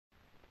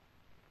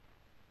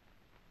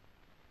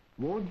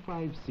Ward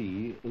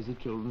 5C is a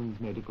children's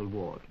medical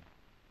ward.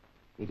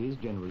 It is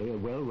generally a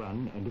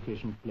well-run and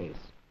efficient place.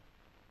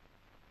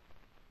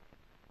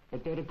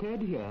 But there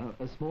occurred here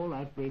a small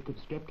outbreak of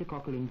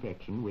streptococcal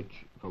infection which,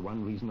 for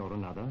one reason or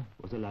another,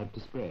 was allowed to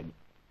spread.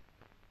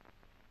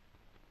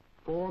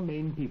 4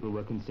 main people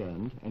were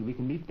concerned, and we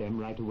can meet them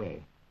right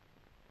away.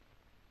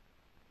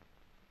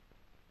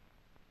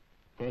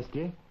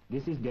 Firstly,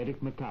 this is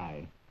Derek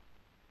Mackay.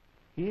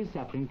 He is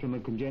suffering from a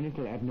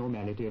congenital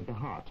abnormality of the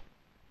heart.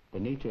 The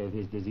nature of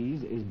his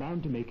disease is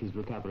bound to make his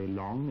recovery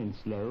long and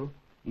slow,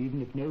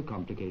 even if no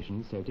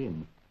complications set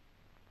in.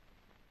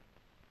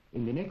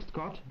 In the next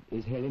cot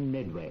is Helen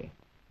Medway.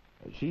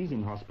 She's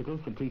in hospital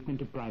for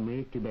treatment of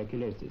primary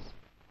tuberculosis.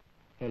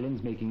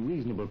 Helen's making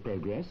reasonable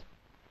progress,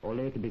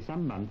 although it'll be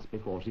some months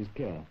before she's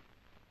clear.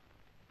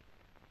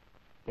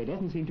 There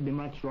doesn't seem to be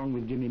much wrong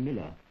with Jimmy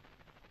Miller.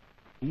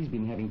 He's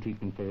been having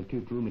treatment for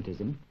acute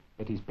rheumatism,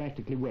 but he's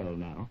practically well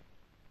now.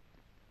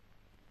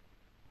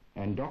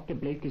 And Dr.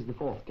 Blake is the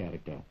 4th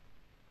character.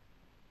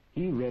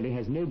 He really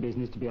has no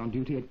business to be on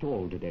duty at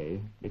all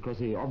today, because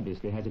he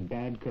obviously has a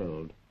bad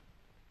cold.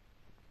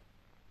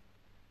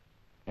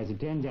 As it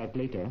turns out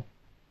later,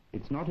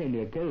 it's not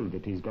only a cold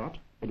that he's got,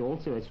 but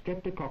also a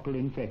streptococcal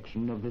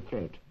infection of the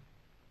throat.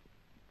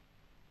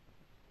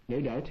 No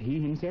doubt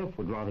he himself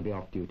would rather be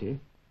off duty,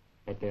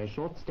 but they're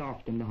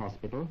short-staffed in the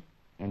hospital,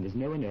 and there's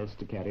no one else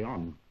to carry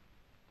on.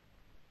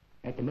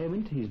 At the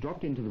moment, he's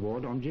dropped into the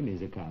ward on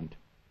Jimmy's account.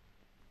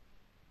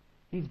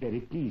 He's very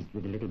pleased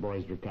with the little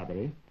boy's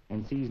recovery,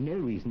 and sees no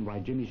reason why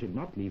Jimmy should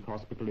not leave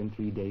hospital in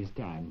 3 days'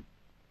 time.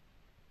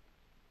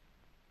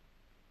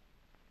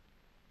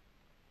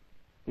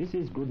 This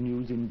is good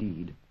news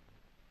indeed.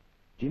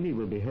 Jimmy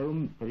will be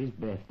home for his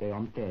birthday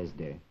on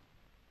Thursday.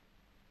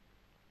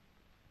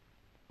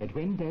 But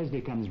when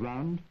Thursday comes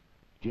round,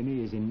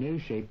 Jimmy is in no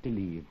shape to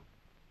leave.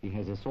 He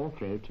has a sore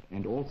throat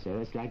and also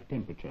a slight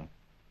temperature.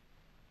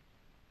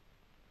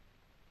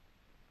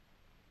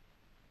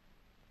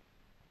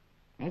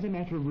 As a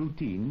matter of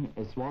routine,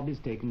 a swab is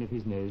taken of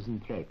his nose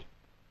and throat.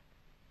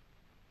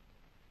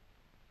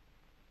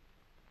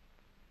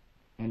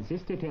 And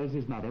Sister tells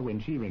his mother when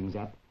she rings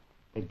up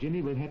that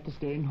Jimmy will have to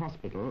stay in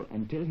hospital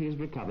until he is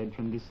recovered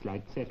from this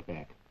slight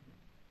setback.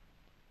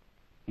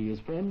 He is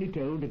firmly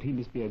told that he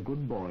must be a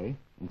good boy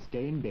and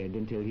stay in bed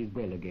until he's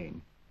well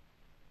again.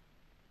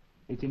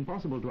 It's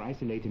impossible to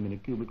isolate him in a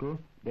cubicle,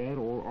 they're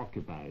all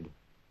occupied.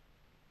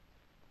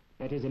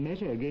 But as a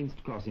measure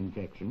against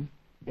cross-infection,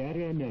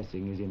 barrier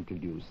nursing is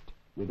introduced,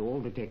 with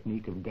all the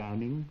technique of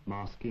gowning,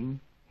 masking,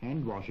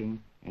 hand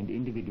washing, and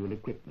individual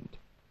equipment.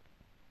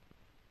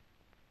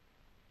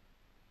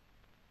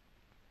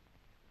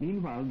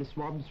 Meanwhile, the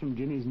swabs from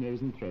Jimmy's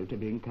nose and throat are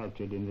being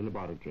cultured in the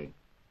laboratory.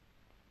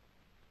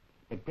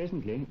 But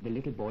presently, the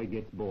little boy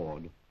gets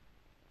bored.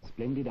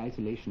 Splendid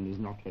isolation is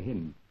not for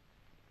him.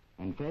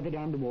 And further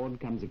down the ward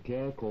comes a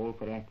clear call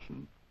for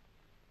action.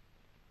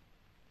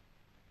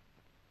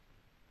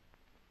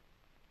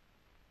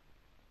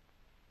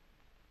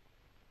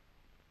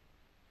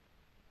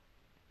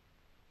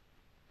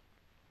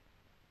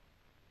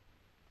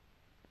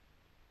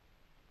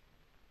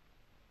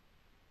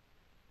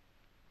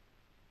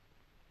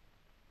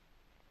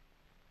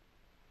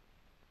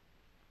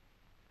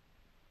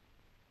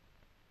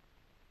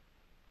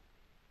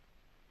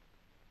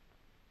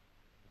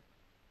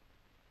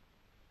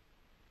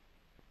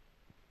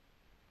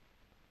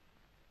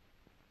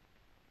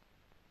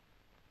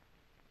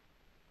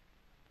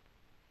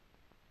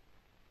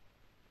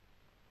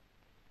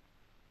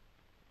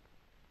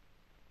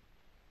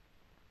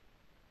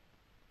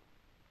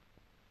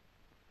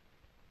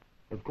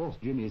 Of course,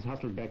 Jimmy is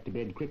hustled back to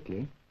bed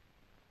quickly,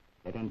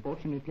 but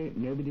unfortunately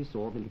nobody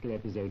saw the little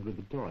episode with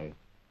the toy.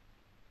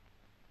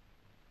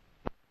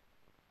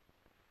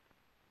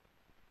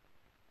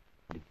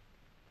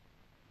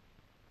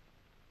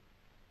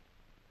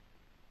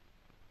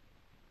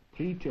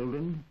 Three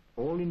children,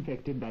 all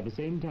infected by the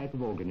same type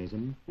of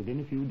organism within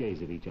a few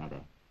days of each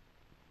other.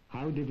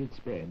 How did it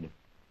spread?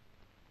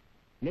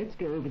 Let's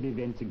go over the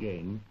events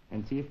again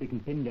and see if we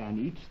can pin down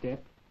each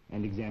step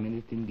and examine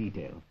it in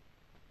detail.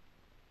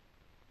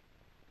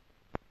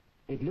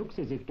 It looks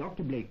as if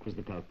Dr. Blake was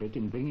the culprit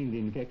in bringing the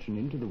infection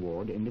into the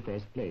ward in the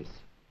first place.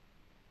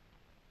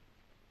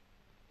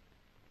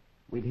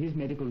 With his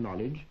medical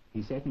knowledge,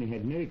 he certainly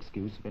had no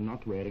excuse for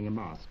not wearing a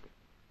mask.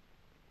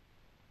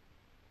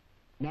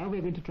 Now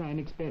we're going to try an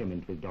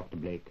experiment with Dr.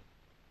 Blake.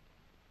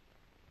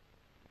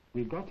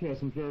 We've got here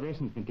some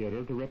fluorescent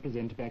material to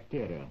represent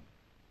bacteria.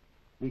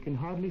 We can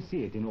hardly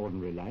see it in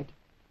ordinary light,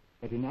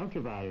 but in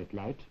ultraviolet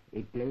light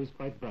it glows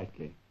quite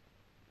brightly.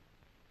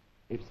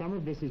 If some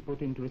of this is put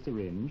into a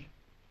syringe,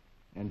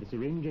 and the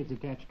syringe is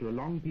attached to a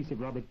long piece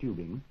of rubber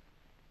tubing,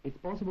 it's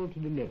possible to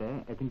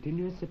deliver a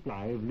continuous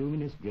supply of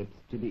luminous drips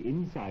to the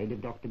inside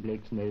of Dr.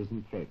 Blake's nose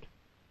and throat.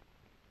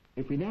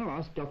 If we now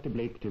ask Dr.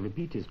 Blake to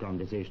repeat his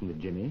conversation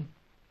with Jimmy,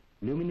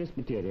 luminous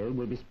material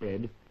will be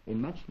spread in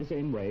much the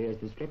same way as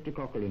the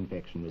streptococcal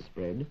infection was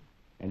spread,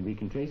 and we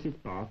can trace its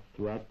path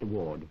throughout the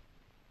ward.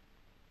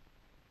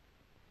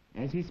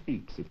 As he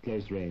speaks at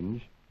close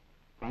range,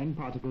 fine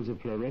particles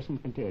of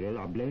fluorescent material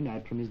are blown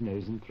out from his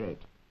nose and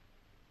throat.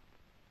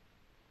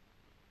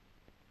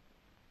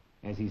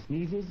 As he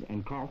sneezes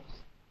and coughs,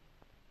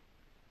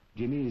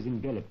 Jimmy is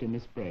enveloped in the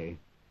spray.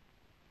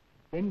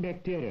 When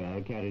bacteria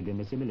are carried in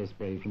a similar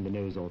spray from the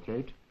nose or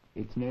throat,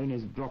 it's known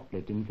as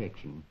droplet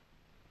infection.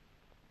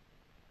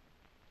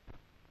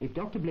 If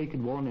Dr. Blake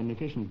had worn an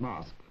efficient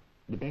mask,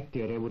 the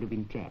bacteria would have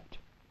been trapped.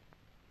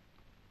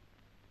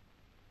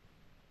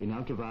 In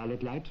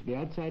ultraviolet light, the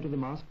outside of the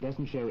mask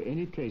doesn't show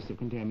any trace of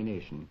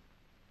contamination.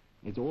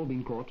 It's all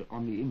been caught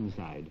on the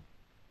inside.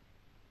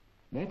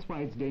 That's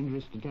why it's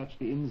dangerous to touch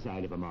the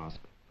inside of a mask,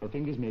 for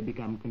fingers may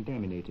become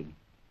contaminated.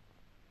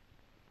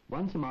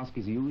 Once a mask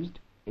is used,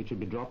 it should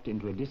be dropped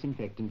into a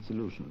disinfectant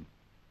solution.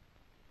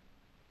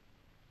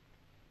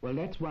 Well,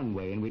 that's one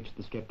way in which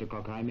the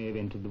streptococci may have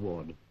entered the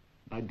ward,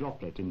 by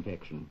droplet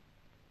infection.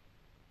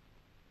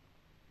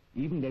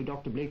 Even though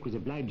Dr. Blake was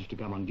obliged to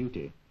come on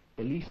duty,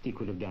 the least he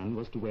could have done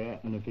was to wear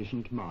an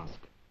efficient mask.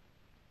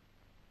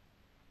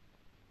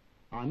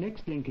 Our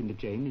next link in the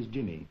chain is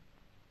Jimmy.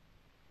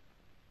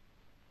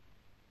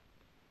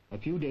 A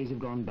few days have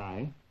gone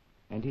by,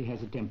 and he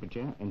has a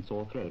temperature and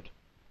sore throat.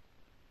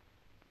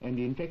 And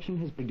the infection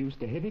has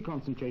produced a heavy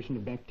concentration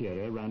of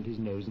bacteria around his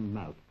nose and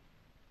mouth.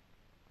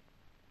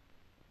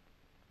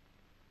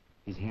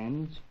 His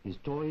hands, his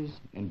toys,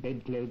 and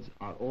bedclothes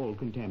are all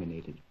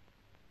contaminated.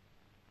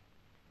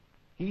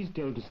 He's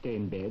told to stay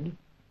in bed,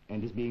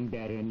 and is being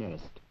barrier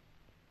nursed.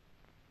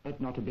 But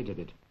not a bit of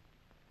it.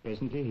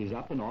 Presently he's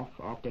up and off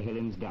after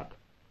Helen's duck.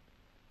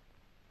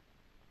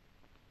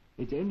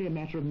 It's only a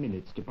matter of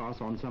minutes to pass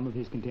on some of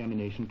his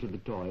contamination to the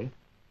toy,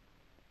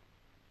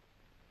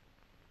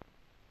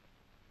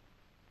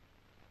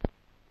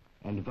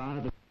 and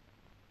via the...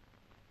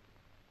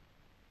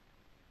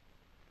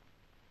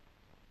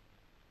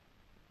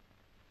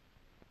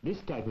 This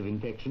type of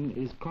infection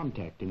is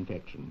contact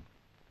infection.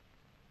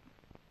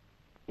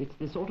 It's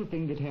the sort of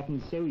thing that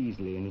happens so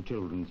easily in a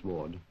children's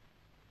ward.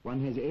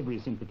 One has every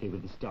sympathy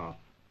with the staff.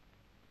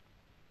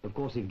 Of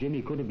course, if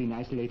Jimmy could have been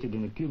isolated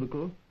in a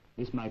cubicle,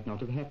 this might not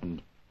have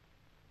happened.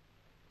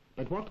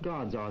 But what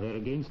guards are there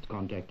against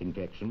contact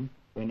infection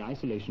when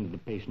isolation of the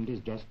patient is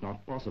just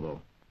not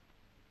possible?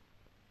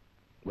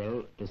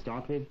 Well, to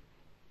start with,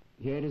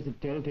 here is a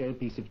telltale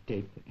piece of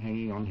tape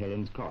hanging on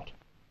Helen's cot.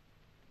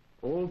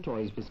 All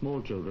toys for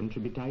small children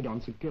should be tied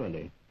on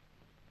securely,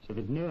 so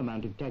that no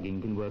amount of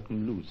tugging can work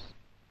them loose.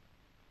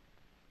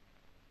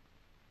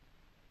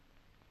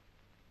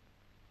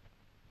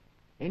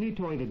 Any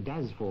toy that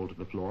does fall to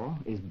the floor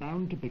is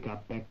bound to pick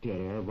up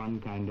bacteria of one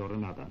kind or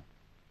another.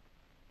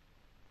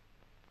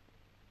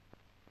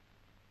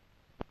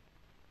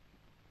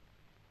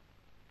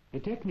 The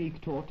technique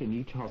taught in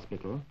each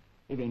hospital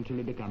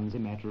eventually becomes a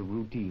matter of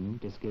routine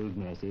to skilled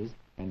nurses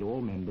and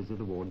all members of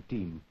the ward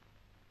team.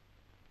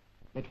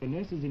 But for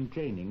nurses in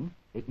training,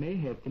 it may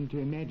help them to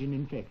imagine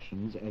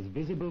infections as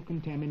visible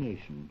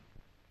contamination,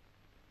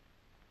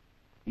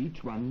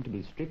 each one to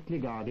be strictly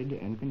guarded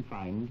and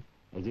confined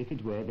as if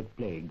it were the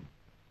plague.